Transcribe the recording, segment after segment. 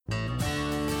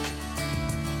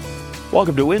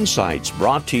Welcome to Insights,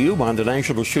 brought to you by the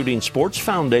National Shooting Sports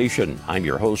Foundation. I'm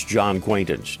your host, John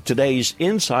Quaintance. Today's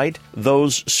Insight,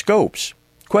 those scopes.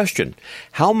 Question,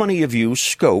 how many of you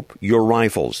scope your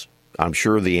rifles? I'm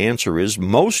sure the answer is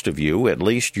most of you, at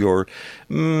least your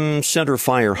center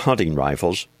fire hunting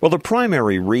rifles. Well, the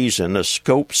primary reason a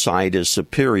scope sight is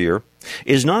superior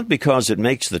is not because it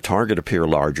makes the target appear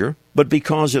larger, but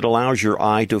because it allows your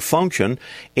eye to function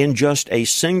in just a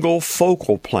single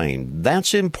focal plane.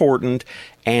 That's important,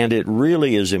 and it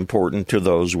really is important to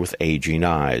those with aging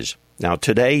eyes. Now,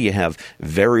 today you have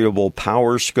variable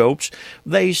power scopes.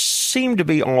 They seem to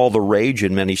be all the rage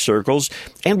in many circles,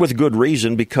 and with good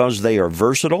reason, because they are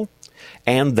versatile,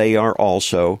 and they are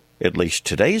also, at least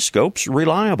today's scopes,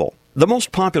 reliable. The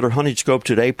most popular hunting scope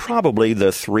today, probably the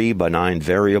 3x9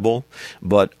 variable,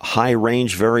 but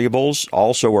high-range variables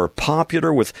also are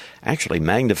popular with actually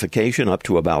magnification up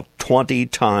to about 20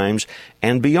 times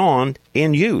and beyond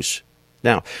in use.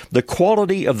 Now, the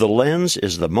quality of the lens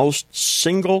is the most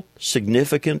single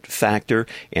significant factor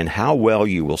in how well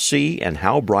you will see and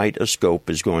how bright a scope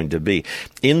is going to be.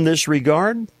 In this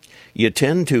regard, you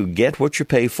tend to get what you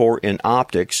pay for in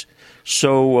optics,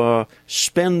 so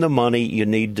spend the money you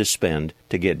need to spend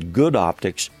to get good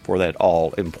optics for that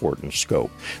all-important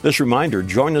scope. This reminder,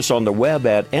 join us on the web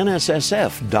at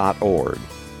nssf.org.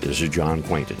 This is John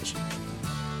Quaintance.